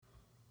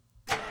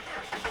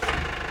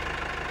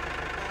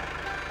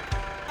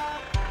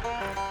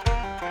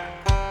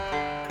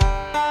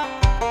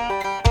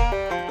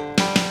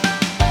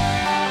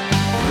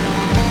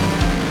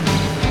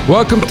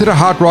Welcome to the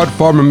Hot Rod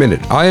Farmer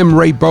Minute. I am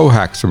Ray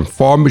Bohacs from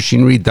Farm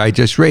Machinery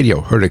Digest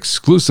Radio, heard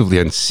exclusively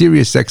on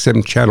Sirius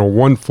XM Channel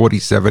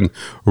 147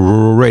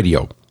 Rural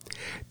Radio.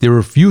 There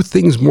are few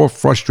things more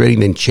frustrating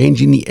than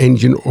changing the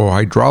engine or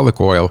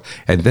hydraulic oil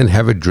and then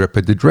have a drip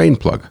at the drain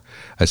plug.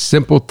 A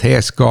simple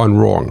task gone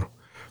wrong.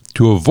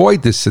 To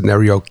avoid this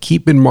scenario,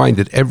 keep in mind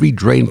that every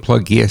drain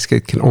plug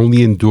gasket can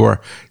only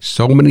endure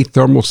so many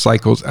thermal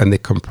cycles and the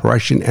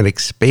compression and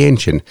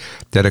expansion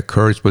that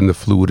occurs when the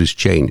fluid is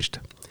changed.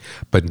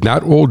 But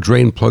not all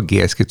drain plug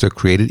gaskets are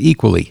created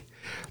equally.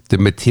 The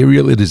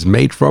material it is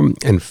made from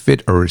and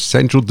fit are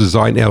essential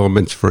design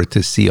elements for it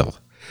to seal.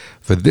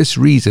 For this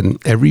reason,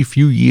 every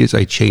few years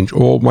I change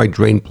all my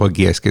drain plug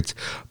gaskets,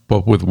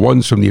 but with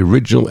ones from the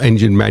original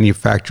engine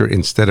manufacturer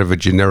instead of a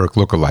generic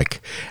lookalike.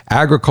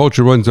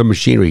 Agriculture runs on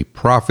machinery,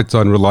 profits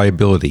on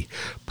reliability.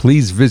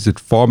 Please visit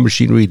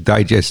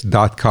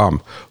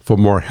farmmachinerydigest.com for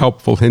more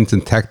helpful hints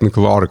and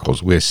technical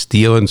articles where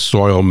steel and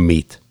soil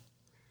meet.